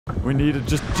We needed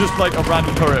just like a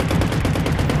random turret.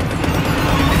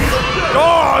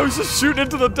 Oh, I was just shooting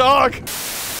into the dark.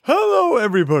 Hello,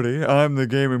 everybody. I'm the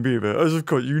Gaming Beaver. As of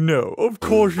course you know. Of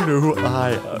course you know who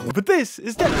I am. But this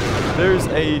is different. There's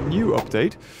a new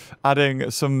update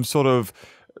adding some sort of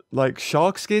like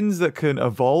shark skins that can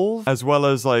evolve, as well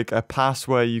as like a pass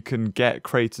where you can get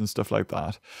crates and stuff like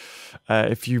that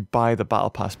if you buy the battle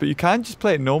pass. But you can just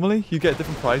play it normally. You get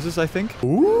different prizes, I think.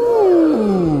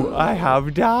 Ooh, I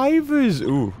have divers.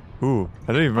 Ooh, I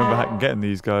don't even remember getting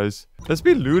these guys. Let's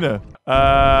be Luna.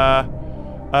 I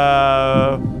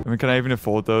mean, can I even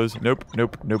afford those? Nope.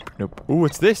 Ooh,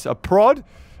 what's this? A prod?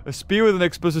 A spear with an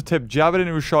explosive tip. Jab it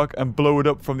into a shark and blow it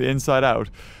up from the inside out.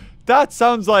 That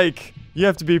sounds like you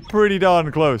have to be pretty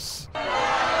darn close.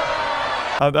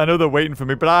 I know they're waiting for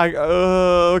me, but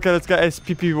okay, let's get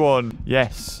SPP1.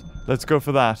 Yes, let's go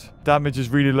for that. Damage is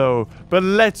really low, but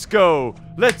let's go.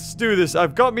 Let's do this.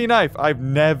 I've got me knife. I can't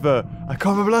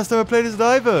remember last time I played as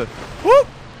diver. Whoop!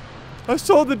 I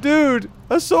saw the dude.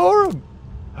 I saw him.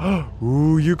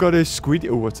 Ooh, you got a squid.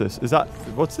 Oh, what's this?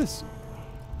 What's this?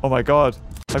 Oh my god.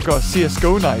 I've got a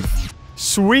CSGO knife.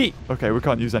 Sweet. Okay, we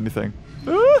can't use anything.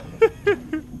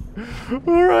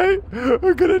 Alright,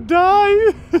 I'm gonna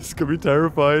die. It's gonna be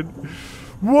terrifying.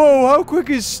 Whoa, how quick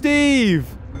is Steve?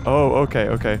 Oh,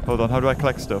 okay. Hold on, how do I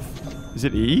collect stuff? Is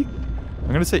it E? I'm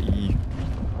gonna say E.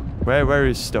 Where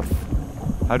is stuff?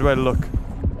 How do I look?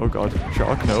 Oh god,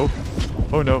 shark, no.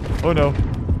 Oh no.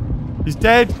 He's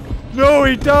dead. No,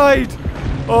 he died.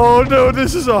 Oh no,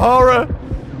 this is a horror.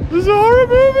 This is a horror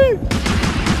movie.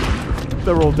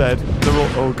 They're all dead.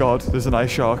 Oh god, there's an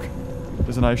ice shark.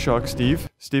 There's an ice shark, Steve.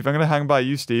 Steve, I'm gonna hang by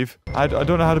you, Steve. I don't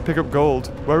know how to pick up gold.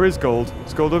 Where is gold?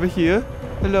 Is gold over here?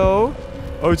 Hello?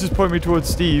 Oh, it's just pointing me towards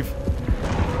Steve.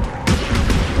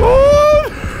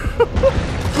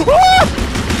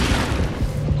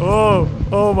 Oh!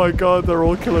 Oh my god, they're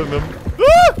all killing them.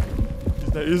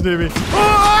 He's near me.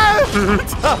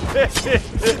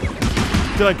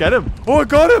 Did I get him? Oh, I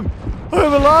got him!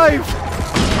 I'm alive!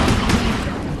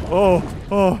 Oh,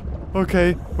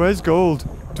 okay. Where's gold?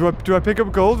 Do I pick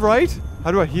up gold, right?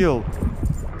 How do I heal?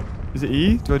 Is it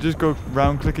E? Do I just go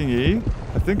round clicking E?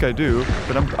 I think I do,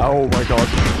 but oh my god.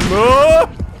 Oh!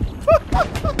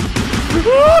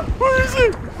 Where is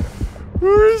he?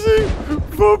 Where is he?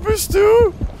 Focus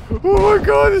 2? Oh my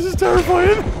god, this is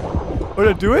terrifying. Oh, did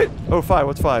I do it? Oh, 5.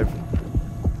 What's 5?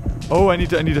 Oh, I need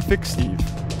to fix Steve.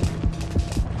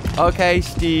 Okay,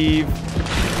 Steve.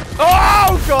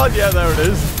 Oh god, yeah, there it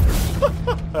is.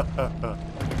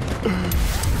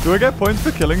 Do I get points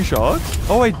for killing sharks?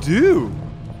 Oh, I do.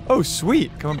 Oh,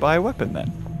 sweet. Come and buy a weapon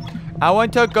then. I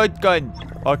want a good gun.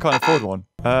 Oh, I can't afford one.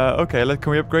 Okay,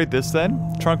 can we upgrade this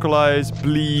then? Tranquilize,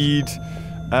 bleed,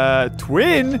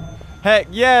 twin? Heck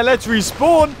yeah, let's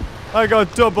respawn. I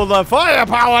got double the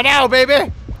firepower now,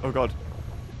 baby. Oh, God.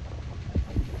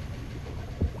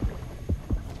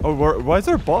 Oh, why is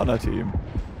there a bot on our team?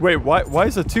 Wait, why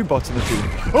is there 2 bots in the team?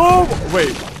 Oh,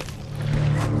 wait.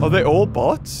 Are they all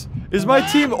bots? Is my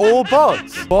team all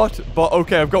bots? Bot.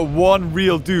 Okay, I've got one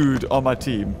real dude on my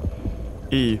team.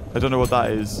 E. I don't know what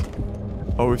that is.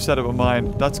 Oh, we've set up a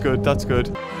mine. That's good.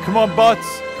 Come on, bots.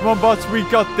 We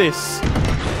got this.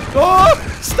 Oh,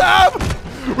 stab!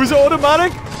 Was it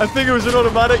automatic? I think it was an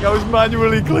automatic. I was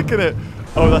manually clicking it.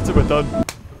 Oh, that's it. We're done.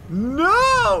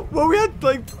 No! Well, we had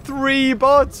like 3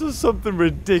 bots or something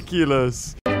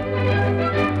ridiculous.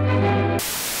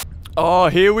 Oh,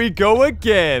 here we go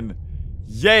again.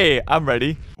 Yay, I'm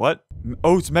ready. What?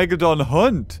 Oh, it's Megalodon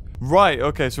Hunt. Right,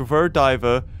 okay, so for a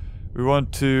diver, we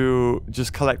want to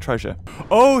just collect treasure.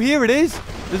 Oh, here it is.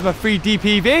 This is my free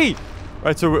DPV.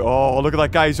 Right, so oh, look at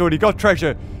that guy. He's already got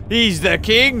treasure. He's the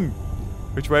king.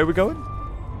 Which way are we going?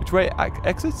 Which way?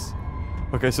 Exits?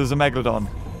 Okay, so there's a Megalodon.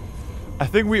 I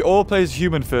think we all play as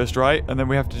human first, right? And then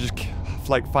we have to just,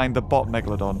 like, find the bot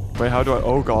Megalodon. Wait, how do I...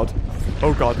 Oh, God.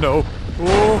 Oh, God, no.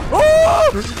 Oh!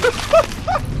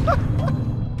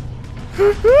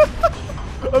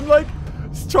 I'm like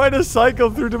trying to cycle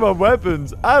through to my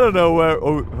weapons. I don't know where.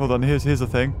 Oh, hold on. Here's the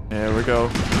thing. There we go.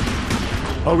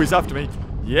 Oh, he's after me.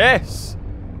 Yes.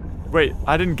 Wait,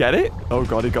 I didn't get it. Oh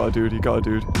god, he got a dude.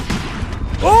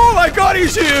 Oh my god,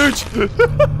 he's huge.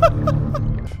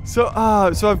 So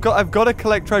I've got to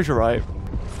collect treasure, right?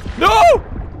 No.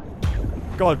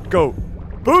 God, go.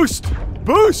 Boost.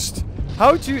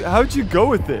 How'd you go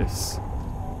with this?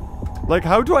 Like,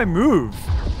 how do I move?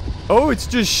 Oh, it's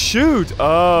just shoot.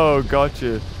 Oh,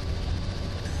 gotcha.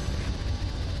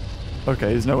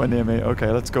 Okay, he's nowhere near me. Okay,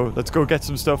 let's go get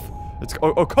some stuff. Let's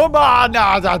go. Oh, come on!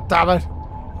 No, damn it.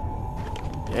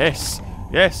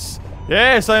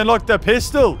 Yes, I unlocked the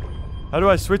pistol. How do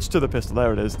I switch to the pistol?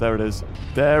 There it is. There it is.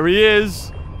 There he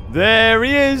is. There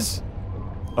he is.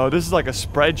 Oh, this is like a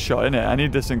spread shot, isn't it? I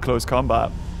need this in close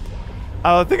combat.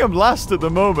 I think I'm last at the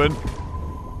moment.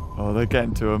 Oh, they're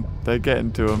getting to him. They're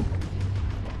getting to him.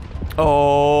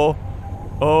 Oh.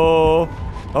 Oh.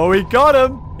 Oh, he got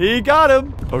him. He got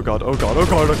him. Oh, God. Oh, God. Oh,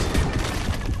 God.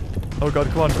 Oh, God.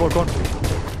 Come on. Come on. Come on.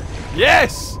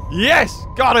 Yes. Yes.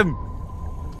 Got him.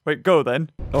 Wait, go then.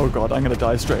 Oh, God. I'm going to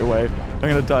die straight away. I'm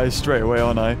going to die straight away,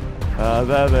 aren't I?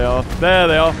 There they are. There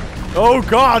they are. Oh,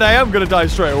 God. I am going to die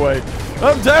straight away.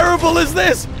 How terrible is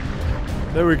this?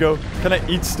 There we go. Can I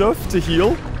eat stuff to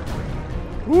heal?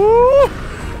 Woo!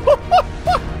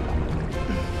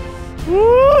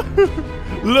 Woo!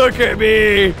 Look at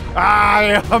me!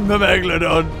 I am the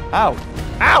Megalodon! Ow!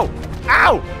 Ow!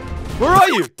 Ow! Where are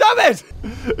you? Damn it!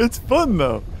 It's fun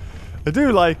though. I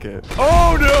do like it.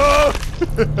 Oh no!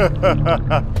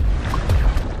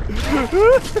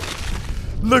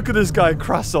 Look at this guy,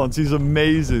 Croissants. He's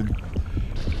amazing.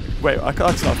 Wait,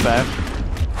 that's not fair.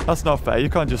 That's not fair. You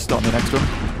can't just stop me next to him.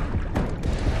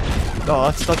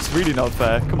 No, that's really not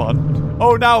fair. Come on.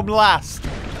 Oh, now I'm last.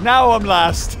 Now I'm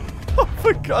last. Oh,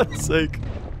 for God's sake.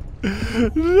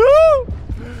 No!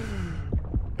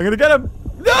 I'm gonna get him.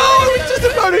 No! I was just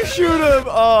about to shoot him.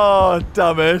 Oh,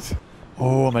 damn it.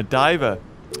 Oh, I'm a diver.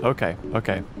 Okay,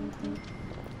 okay.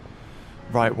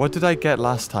 Right, what did I get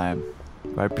last time?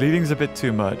 Right, bleeding's a bit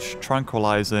too much.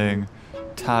 Tranquilizing,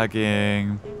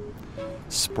 tagging,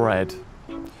 spread.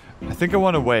 I think I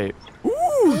want to wait.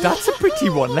 Ooh, that's a pretty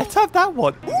one. Let's have that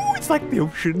one. Ooh, it's like the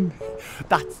ocean.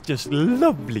 That's just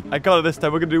lovely. I got it this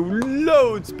time. We're going to do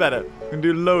loads better. We're going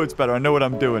to do loads better. I know what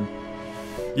I'm doing.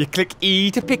 You click E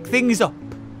to pick things up.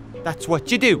 That's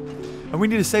what you do. And we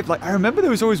need to save, like, I remember there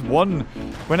was always one,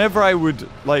 whenever I would,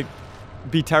 like,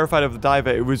 be terrified of the diver,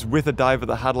 it was with a diver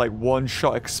that had, like,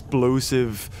 one-shot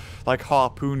explosive, like,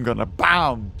 harpoon gun.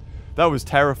 Bam! That was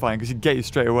terrifying because he'd get you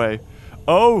straight away.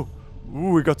 Oh!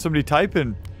 Ooh, we got somebody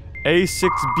typing.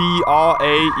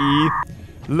 A6BRAE.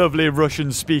 Lovely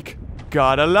Russian speak.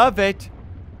 Gotta love it.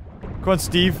 Come on,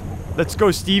 Steve. Let's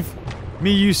go, Steve.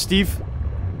 Me, you, Steve.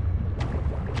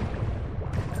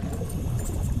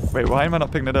 Wait, why am I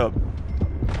not picking it up?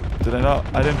 Did I not?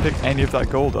 I didn't pick any of that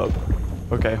gold up.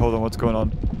 Okay, hold on. What's going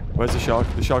on? Where's the shark?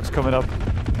 The shark's coming up.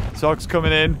 Shark's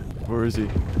coming in. Where is he?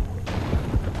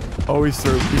 Oh, he's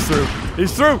through. He's through.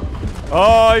 He's through!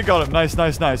 Oh, he got him. Nice,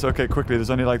 nice, nice. Okay, quickly. There's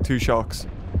only like 2 sharks.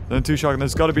 Then 2 sharks, and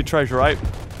there's got to be treasure, right?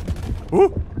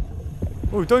 Ooh!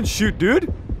 Oh, don't shoot,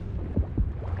 dude!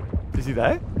 Is he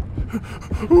there?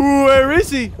 Ooh, where is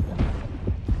he?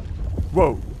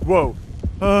 Whoa, whoa.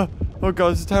 Oh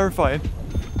god, this is terrifying.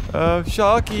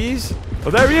 Sharkies.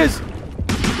 Oh, there he is!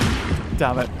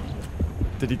 Damn it.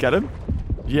 Did he get him?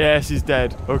 Yes, he's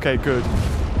dead. Okay, good.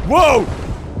 Whoa!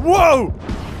 Whoa!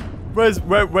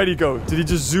 Where'd he go? Did he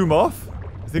just zoom off?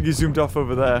 I think he zoomed off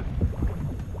over there.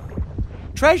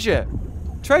 Treasure!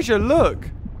 Treasure, look!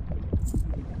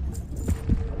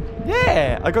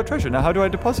 Yeah! I got treasure. Now how do I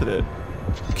deposit it?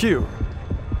 Q.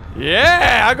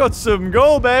 Yeah! I got some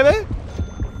gold, baby!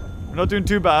 We're not doing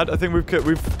too bad. I think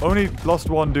we've only lost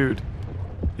 1 dude.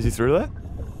 Is he through there?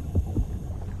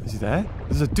 Is he there?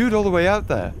 There's a dude all the way out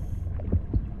there.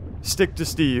 Stick to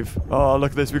Steve. Oh,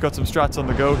 look at this. We got some strats on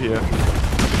the go here.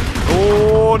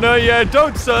 Oh, no, yeah,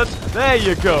 don't, son. There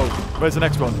you go. Where's the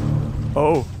next one?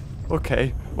 Oh,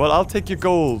 okay. Well, I'll take your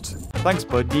gold. Thanks,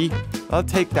 buddy. I'll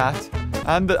take that.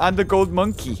 And the gold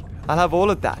monkey. I'll have all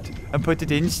of that. And put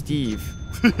it in Steve.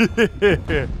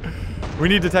 We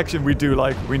need detection. We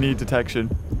need detection.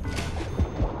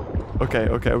 Okay,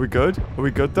 okay. Are we good? Are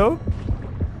we good, though?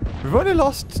 We've only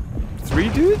lost 3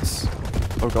 dudes?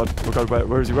 Oh, God. Oh, God.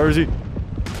 Where is he? Where is he?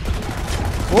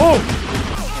 Whoa!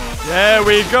 There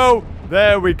we go.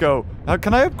 There we go. Now,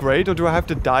 can I upgrade or do I have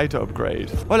to die to upgrade?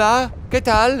 Hola. ¿Qué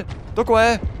tal?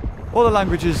 ¿Dónde? All the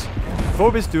languages.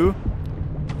 Phobis too.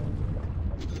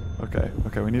 Okay.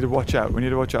 Okay. We need to watch out. We need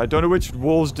to watch out. I don't know which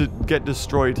walls get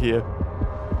destroyed here.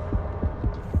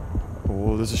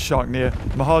 Oh, there's a shark near.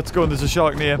 My heart's going. There's a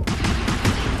shark near.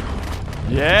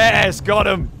 Yes. Got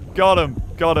him. Got him.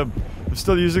 Got him. I'm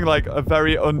still using like a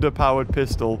very underpowered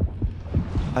pistol.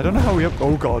 I don't know how we up.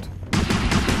 Oh, God.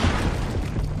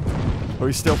 Oh,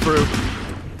 he's still through.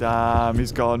 Damn,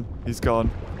 he's gone. He's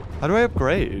gone. How do I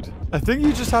upgrade? I think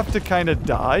you just have to kind of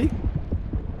die.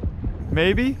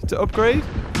 Maybe, to upgrade.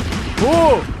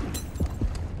 Whoa!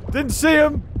 Didn't see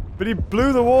him, but he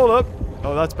blew the wall up.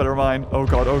 Oh, that's better mine. Oh,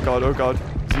 God, oh, God, oh, God.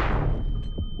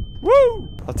 Woo!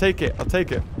 I'll take it, I'll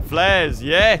take it. Flares,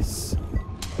 yes!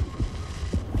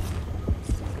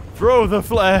 Throw the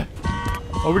flare.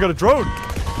 Oh, we got a drone.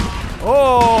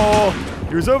 Oh!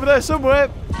 He was over there somewhere.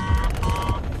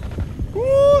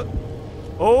 What?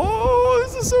 Oh,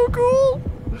 this is so cool.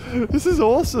 This is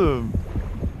awesome.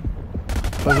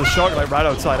 There's a shark like right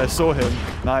outside. I saw him.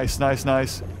 Nice, nice,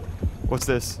 nice. What's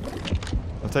this?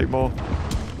 I'll take more.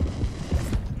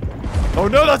 Oh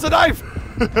no, that's a knife!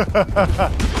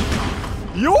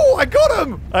 Yo, I got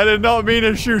him! I did not mean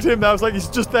to shoot him. That was like he's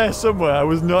just there somewhere. I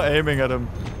was not aiming at him.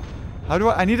 How do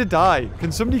I need to die.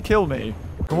 Can somebody kill me?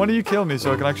 Can one of you kill me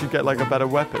so I can actually get like a better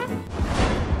weapon?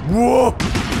 Whoa!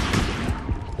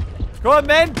 Go on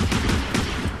then!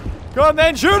 Go on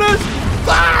then, shooters!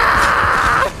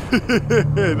 Ah!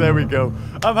 There we go.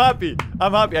 I'm happy.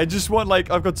 I'm happy. I just want like,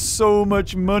 I've got so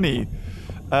much money.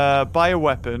 Buy a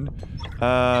weapon.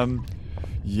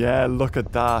 Yeah, look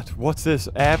at that. What's this?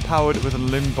 Air-powered with a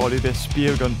limb body. This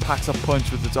spear gun packs a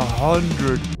punch with its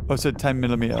 100. Oh, it said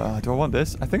 10mm. Do I want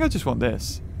this? I think I just want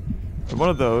this. One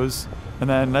of those. And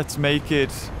then let's make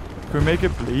it... Can we make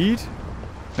it bleed?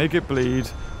 Make it bleed.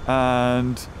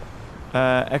 And...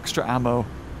 extra ammo.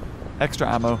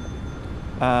 Extra ammo.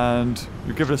 And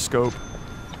we give it a scope.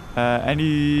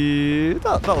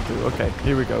 That'll do. Okay,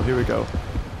 here we go. Here we go.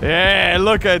 Yeah,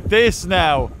 look at this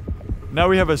now. Now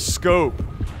we have a scope.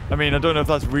 I mean, I don't know if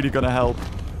that's really gonna help.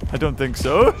 I don't think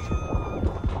so.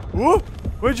 Whoa!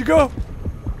 Where'd you go?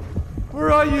 Where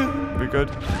are you? We good?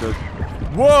 Good.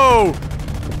 Whoa!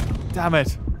 Damn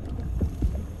it.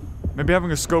 Maybe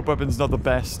having a scope weapon's not the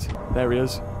best. There he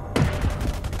is.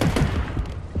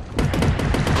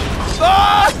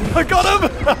 Ah! I got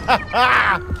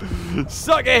him!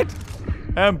 Suck it!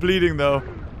 I am bleeding though.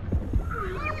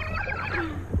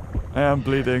 I am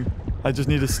bleeding. I just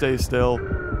need to stay still.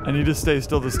 I need to stay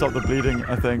still to stop the bleeding,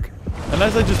 I think.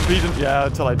 Unless I just bleed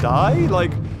until I die?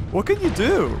 Like, what can you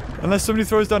do? Unless somebody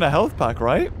throws down a health pack,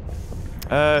 right?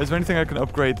 Is there anything I can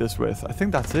upgrade this with? I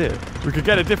think that's it. We could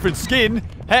get a different skin.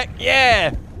 Heck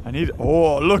yeah! I need...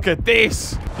 Oh, look at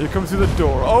this! Here comes through the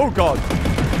door. Oh, God.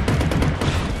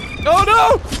 Oh,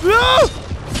 no! No!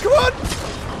 Come on!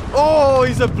 Oh,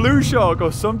 he's a blue shark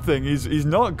or something. He's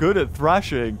not good at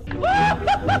thrashing.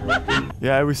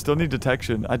 Yeah, we still need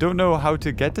detection. I don't know how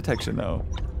to get detection, though.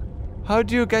 How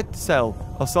do you get sell?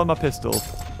 I'll sell my pistol.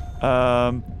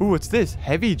 Ooh, what's this?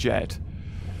 Heavy jet.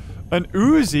 An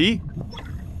Uzi?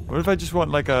 What if I just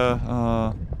want like a...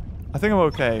 I think I'm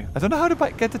okay. I don't know how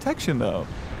to get detection, though.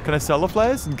 Can I sell the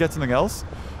flares and get something else?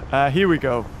 Here we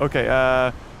go.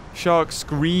 Okay, shark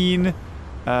screen.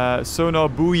 Sonar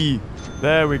buoy.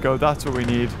 There we go. That's what we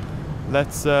need.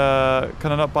 Let's,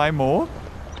 can I not buy more?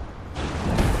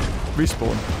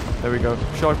 Respawn. There we go.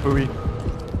 Shark buoy.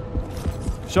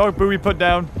 Shark buoy put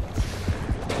down.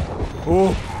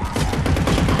 Oh.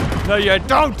 No, you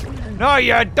don't. No,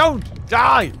 you don't.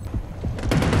 Die.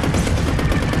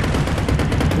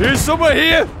 There's someone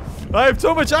here. I have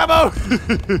so much ammo.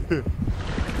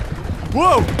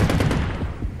 Whoa.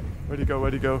 Where'd he go?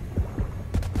 Where'd he go?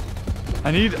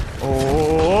 I need...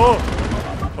 Oh!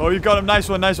 Oh, you got him. Nice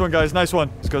one, guys. Nice one.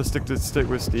 Just gotta stick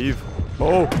with Steve.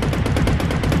 Oh!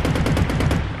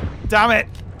 Damn it!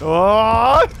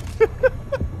 Oh!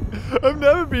 I've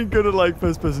never been good at, like,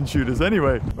 first-person shooters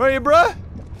anyway. Where are you, bruh?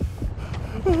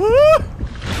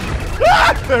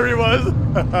 Ah! There he was!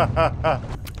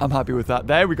 I'm happy with that.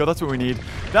 There we go. That's what we need.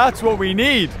 That's what we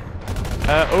need!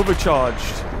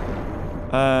 Overcharged.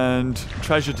 And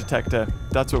treasure detector.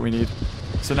 That's what we need.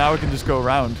 So now we can just go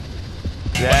around.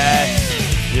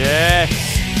 Yes!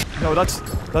 Yes! No, that's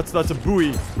a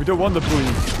buoy. We don't want the buoy.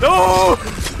 No!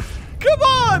 Come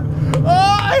on! Oh,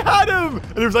 I had him!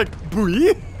 And it was like,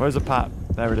 buoy? Where's the pat?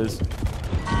 There it is.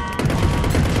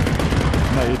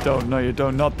 No, you don't. No, you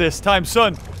don't. Not this time,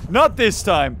 son. Not this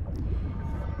time.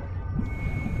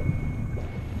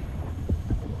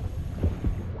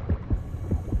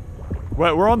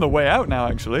 We're on the way out now,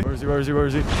 actually. Where is he? Where is he? Where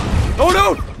is he? Oh,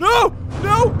 no! No!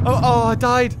 No! Oh, I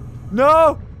died.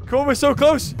 No! Come on, we're so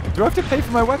close. Do I have to pay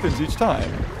for my weapons each time?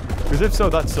 Because if so,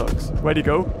 that sucks. Where'd he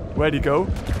go? Where'd he go?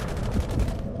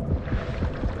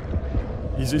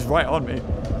 He's right on me.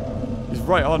 He's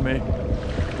right on me.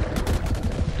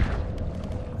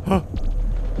 Huh.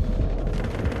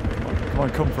 Come on,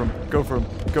 come for him. Go for him.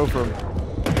 Go for him.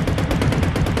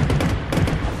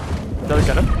 Did I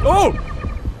get him? Oh!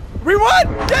 We won!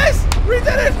 Yes! We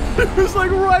did it! It was like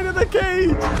right in the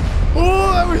cage!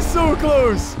 Oh, that was so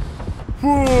close!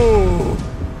 Whoa!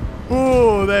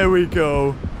 Oh, there we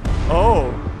go.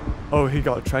 Oh. Oh, he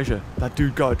got a treasure. That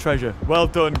dude got a treasure. Well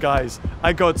done, guys.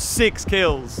 I got 6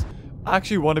 kills. I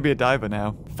actually want to be a diver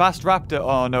now. Fast Raptor.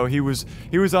 Oh, no. He was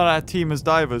on our team as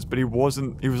divers, but he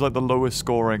wasn't. He was like the lowest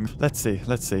scoring. Let's see.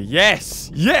 Let's see. Yes!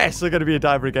 Yes! I got to be a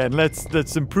diver again.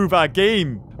 Let's improve our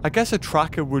game. I guess a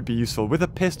tracker would be useful. With a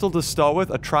pistol to start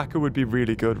with, a tracker would be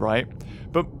really good, right?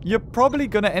 But you're probably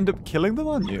going to end up killing them,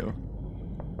 aren't you?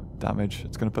 Damage.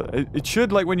 It's going to put... It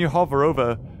should, like, when you hover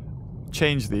over,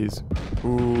 change these.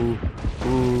 Ooh.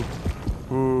 Ooh.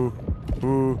 Ooh.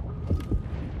 Ooh.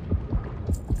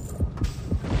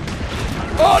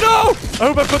 Oh, no! I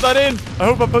hope I put that in. I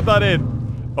hope I put that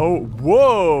in. Oh,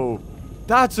 whoa.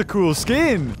 That's a cool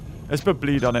skin. Let's put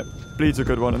bleed on it. Bleed's a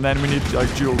good one. And then we need,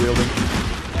 like, dual wielding.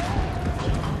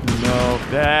 No.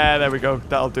 There we go.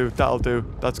 That'll do. That'll do.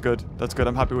 That's good. That's good.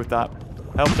 I'm happy with that.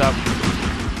 Helped out.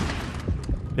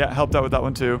 Yeah, helped out with that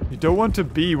one too. You don't want to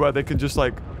be where they can just,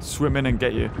 like, swim in and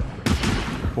get you.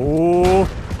 Oh.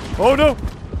 Oh, no.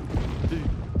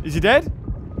 Is he dead?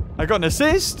 I got an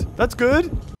assist. That's good.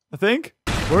 I think.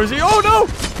 Where is he? Oh, no.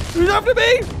 He's after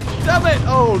me. Damn it.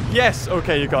 Oh, yes.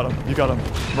 Okay, you got him. You got him.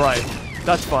 Right.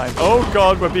 That's fine. Oh,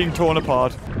 God. We're being torn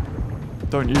apart.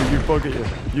 Don't you? You bugger you.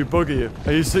 You bugger you.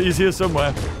 He's here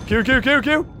somewhere. Q. There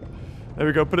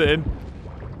we go. Put it in.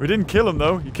 We didn't kill him,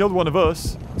 though. He killed one of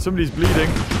us. Somebody's bleeding.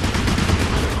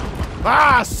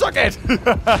 Ah, suck it! Blah,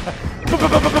 blah,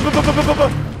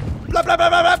 blah,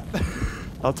 blah, blah.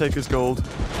 I'll take his gold.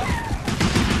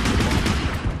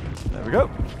 There we go.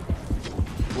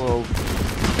 Whoa.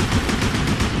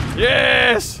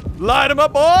 Yes! Line him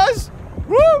up, boys!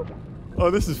 Woo!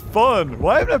 Oh, this is fun.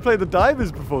 Why haven't I played the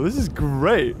divers before? This is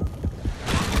great.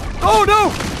 Oh, no!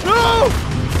 No!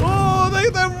 Oh,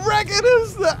 they're wrecking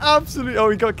us! They're absolutely... Oh,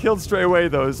 he got killed straight away,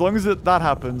 though. As long as that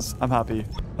happens, I'm happy.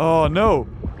 Oh, no.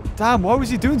 Damn, why was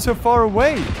he doing so far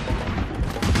away?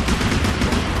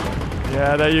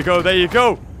 Yeah, there you go. There you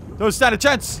go. Don't stand a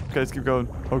chance. Okay, let's keep going.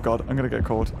 Oh, God. I'm going to get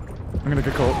caught. I'm going to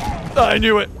get caught. Oh, I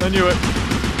knew it. I knew it.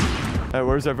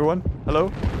 Where's everyone?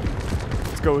 Hello?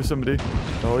 Let's go with somebody.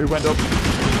 Oh, he went up.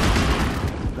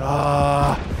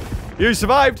 Ah. You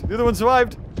survived. The other one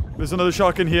survived. There's another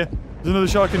shark in here. There's another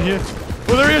shark in here.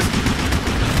 Oh, there he is.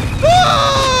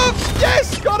 Ah!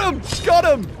 Yes! Got him! Got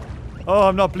him! Oh,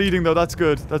 I'm not bleeding, though. That's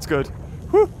good. That's good.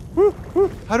 Whoo, whoo,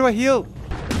 whoo. How do I heal?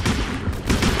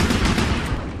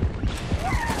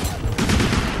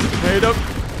 Head up.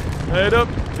 Head up.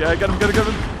 Yeah, get him, get him, get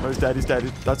him. Oh, he's dead. He's dead.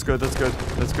 That's good. That's good.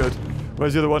 That's good.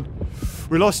 Where's the other one?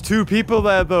 We lost 2 people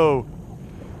there, though.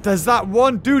 There's that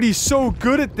one dude. He's so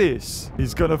good at this.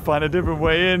 He's gonna find a different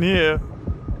way in here.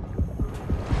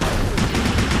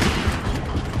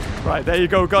 Right, there you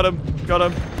go. Got him. Got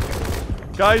him.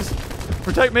 Guys,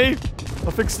 protect me.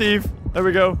 I'll fix Steve. There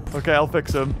we go. Okay, I'll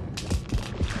fix him.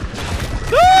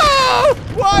 No!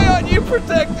 Why aren't you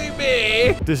protecting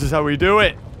me? This is how we do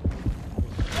it.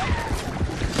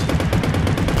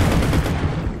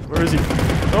 Where is he?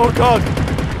 Oh, God.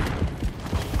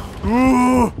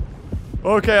 Ooh.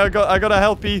 Okay, I gotta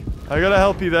help you. I gotta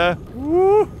help you there.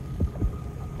 Woo.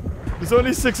 There's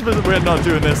only 6 of us. We're not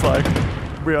doing this, like.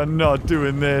 We are not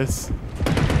doing this.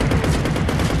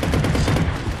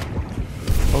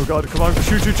 Oh, God. Come on.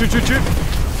 Shoot, shoot, shoot, shoot, shoot.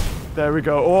 There we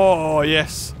go. Oh,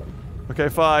 yes. Okay,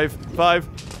 5. 5.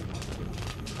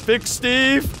 Fix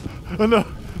Steve. Oh, no.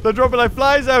 They're dropping like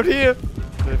flies out here.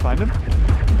 Did I find him?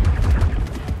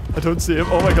 I don't see him.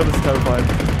 Oh, my God. This is terrifying.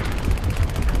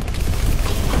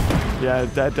 Yeah,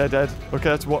 dead, dead, dead. Okay,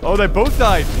 that's what. Oh, they both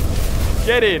died.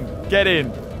 Get in. Get in.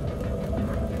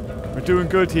 We're doing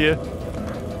good here.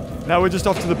 Now we're just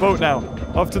off to the boat now.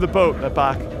 Off to the boat. They're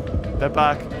back. They're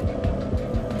back.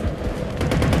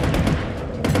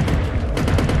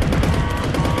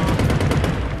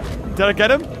 Did I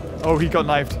get him? Oh, he got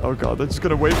knifed. Oh, God. They're just going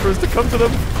to wait for us to come to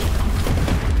them.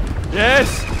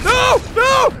 Yes. No!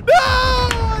 No! No!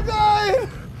 I died!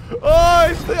 Oh,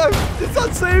 it's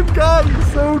that same guy.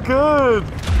 He's so good.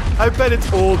 I bet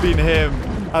it's all been him.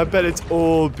 I bet it's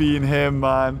all been him,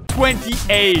 man.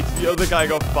 28. The other guy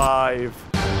got 5.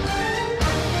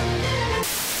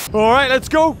 All right, let's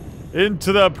go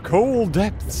into the cold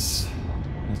depths.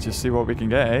 Let's just see what we can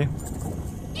get, eh?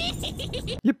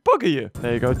 You bugger you.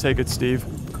 There you go. Take it, Steve.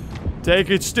 Take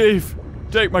it, Steve.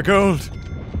 Take my gold.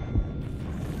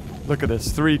 Look at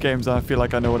this. 3 games. I feel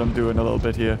like I know what I'm doing a little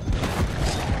bit here.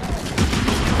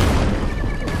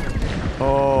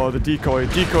 Oh, the decoy.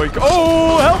 Decoy.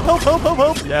 Oh, help, help, help, help,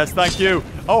 help. Yes, thank you.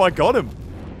 Oh, I got him.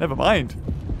 Never mind.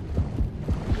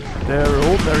 There,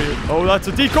 oh, there he is. Oh, that's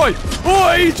a decoy.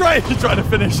 Oh, he's trying to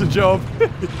finish the job.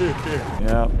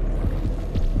 Yeah.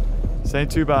 This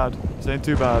ain't too bad. This ain't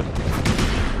too bad.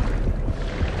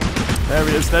 There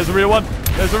he is. There's a real one.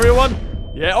 There's a real one.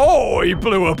 Yeah. Oh, he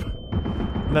blew up.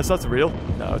 Unless that's real.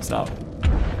 No, it's not.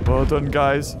 Well done,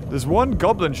 guys. There's one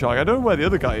goblin shark. I don't know where the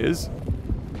other guy is.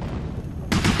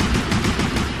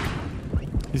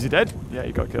 Is he dead? Yeah,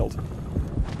 he got killed.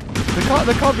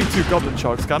 There can't be 2 goblin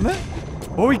sharks, can there?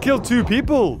 Oh, he killed 2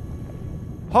 people.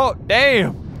 Oh,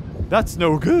 damn. That's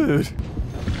no good.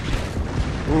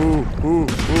 Ooh, ooh,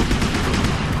 ooh.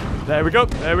 There we go.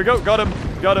 There we go. Got him.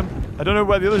 Got him. I don't know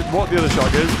what the other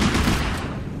shark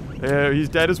is. He's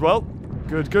dead as well.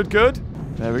 Good, good, good.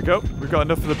 There we go. We've got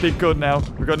enough for the big gun now.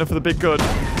 We've got enough for the big gun.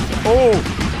 Oh!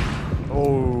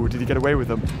 Oh, did he get away with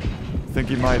them? I think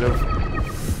he might have.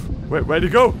 Wait, where'd he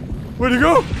go? Where'd he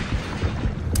go?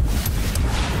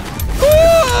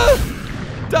 Ah!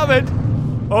 Damn it!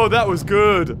 Oh, that was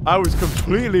good. I was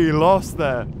completely lost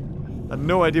there. I had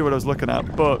no idea what I was looking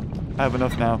at, but I have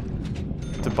enough now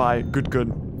to buy a good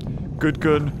gun. Good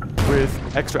gun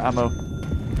with extra ammo.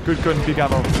 Good gun, big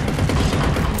ammo.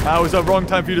 That was the wrong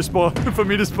time for you to spawn, for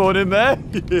me to spawn in there.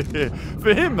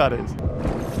 For him, that is.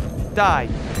 Die.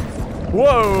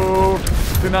 Whoa.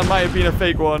 I think that might have been a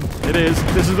fake one. It is.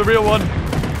 This is the real one.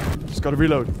 Just gotta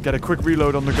reload. Get a quick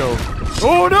reload on the go.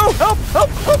 Oh no! Help! Help!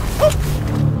 Help! Help!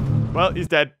 Well, he's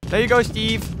dead. There you go,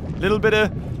 Steve. Little bit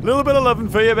of loving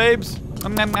for you, babes.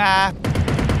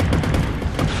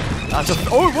 That's a.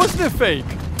 Oh, it wasn't a fake.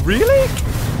 Really?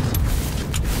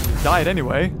 He died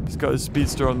anyway. He's got his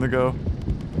speedster on the go.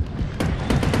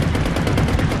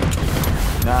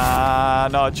 Nah,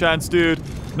 not a chance, dude.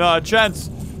 Not a chance.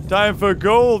 Time for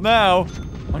gold now.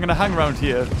 I'm gonna hang around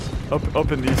here,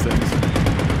 up in these things.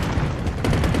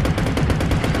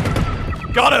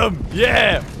 Got him!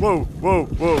 Yeah! Whoa, whoa,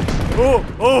 whoa. Oh,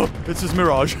 oh! It's his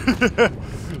mirage.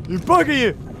 You bugger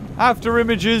you! After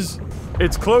images.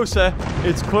 It's closer.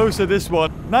 It's closer, this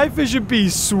one. Night vision be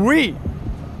sweet.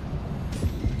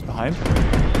 It's behind.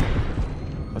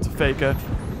 That's a faker.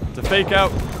 It's a fake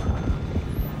out.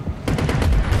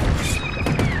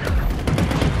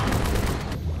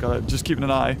 Gotta just keeping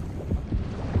an eye.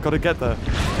 Gotta get there.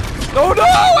 Oh no!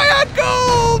 I had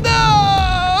gold!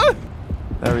 No!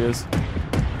 There he is.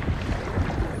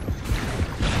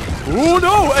 Oh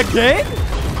no! Again?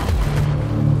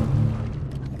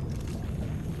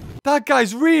 That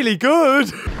guy's really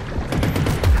good.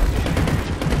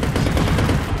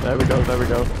 There we go. There we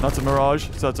go. That's a mirage,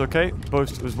 so that's okay.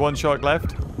 There's 1 shark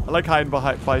left. I like hiding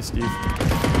by Steve.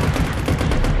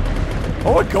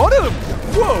 Oh, I got him!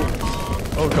 Whoa!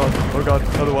 Oh god, oh god,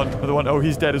 another one. Oh,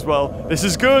 he's dead as well. This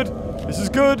is good. This is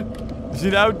good. Just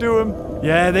need to outdo him.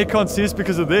 Yeah, they can't see us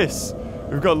because of this.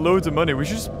 We've got loads of money. We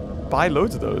should just buy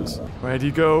loads of those. Where'd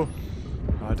he go?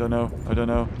 Oh, I don't know. I don't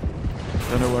know. I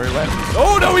don't know where he went.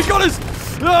 Oh no, he got us!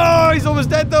 Oh, he's almost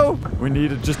dead though. We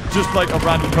needed just like a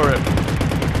random turret.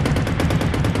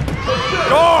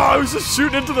 Oh, I was just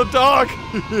shooting into the dark.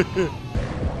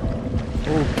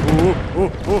 Oh,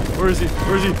 where is he?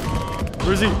 Where is he?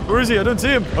 Where is he? Where is he? I don't see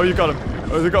him. Oh, you got him.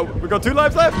 Oh, we got 2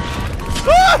 lives left.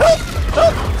 Ah, help!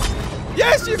 Help!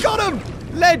 Yes, you got him!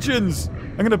 Legends!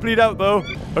 I'm gonna bleed out though.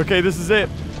 Okay, this is it.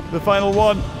 The final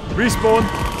one. Respawn.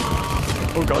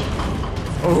 Oh god.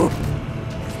 Oh.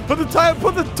 Put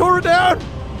the turret down!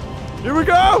 Here we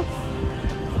go!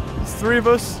 There's 3 of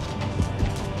us.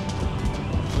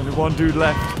 There's only 1 dude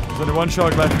left. There's only 1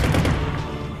 shark left.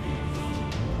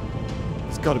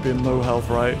 He's gotta be in low health,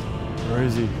 right? Where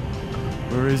is he?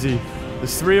 Where is he?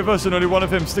 There's 3 of us and only 1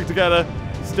 of him. Stick together.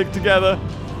 Stick together.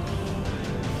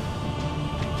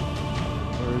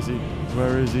 Where is he?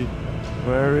 Where is he?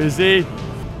 Where is he?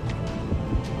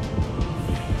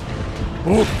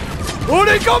 Oh! Oh,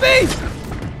 they got me!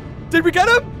 Did we get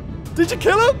him? Did you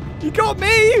kill him? You got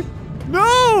me!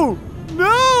 No!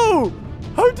 No!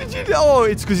 How did you... Oh,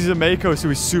 it's because he's a Mako, so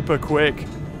he's super quick.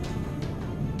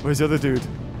 Where's the other dude?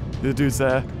 The other dude's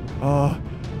there. Oh.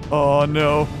 Oh,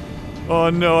 no. Oh,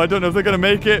 no. I don't know if they're going to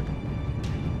make it.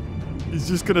 He's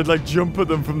just going to, like, jump at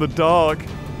them from the dark.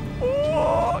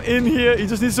 Oh, in here. He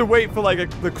just needs to wait for, like,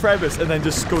 the crevice and then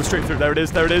just go straight through. There it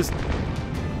is. There it is.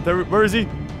 There, where is he?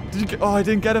 Did you get... Oh, I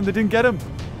didn't get him. They didn't get him.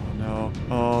 Oh, no.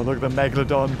 Oh, look at the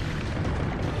Megalodon.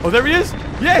 Oh, there he is.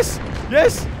 Yes.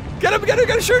 Yes. Get him. Get him.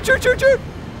 Get him. Shoot, shoot, shoot, shoot.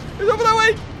 He's over that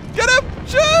way. Get him.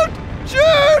 Shoot.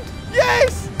 Shoot.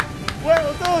 Yes.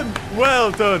 Well done.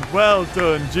 Well done. Well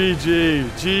done. GG.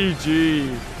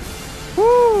 GG.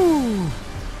 Woo.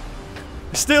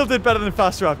 Still did better than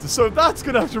Faster After. So that's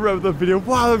going to have to wrap up the video.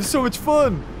 Wow, that was so much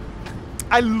fun.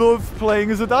 I love playing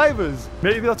as the divers.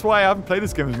 Maybe that's why I haven't played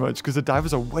this game as much, because the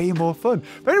divers are way more fun.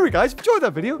 But anyway, guys, if you enjoyed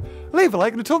that video, leave a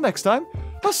like, and until next time,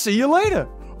 I'll see you later.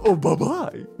 Oh,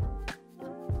 bye-bye.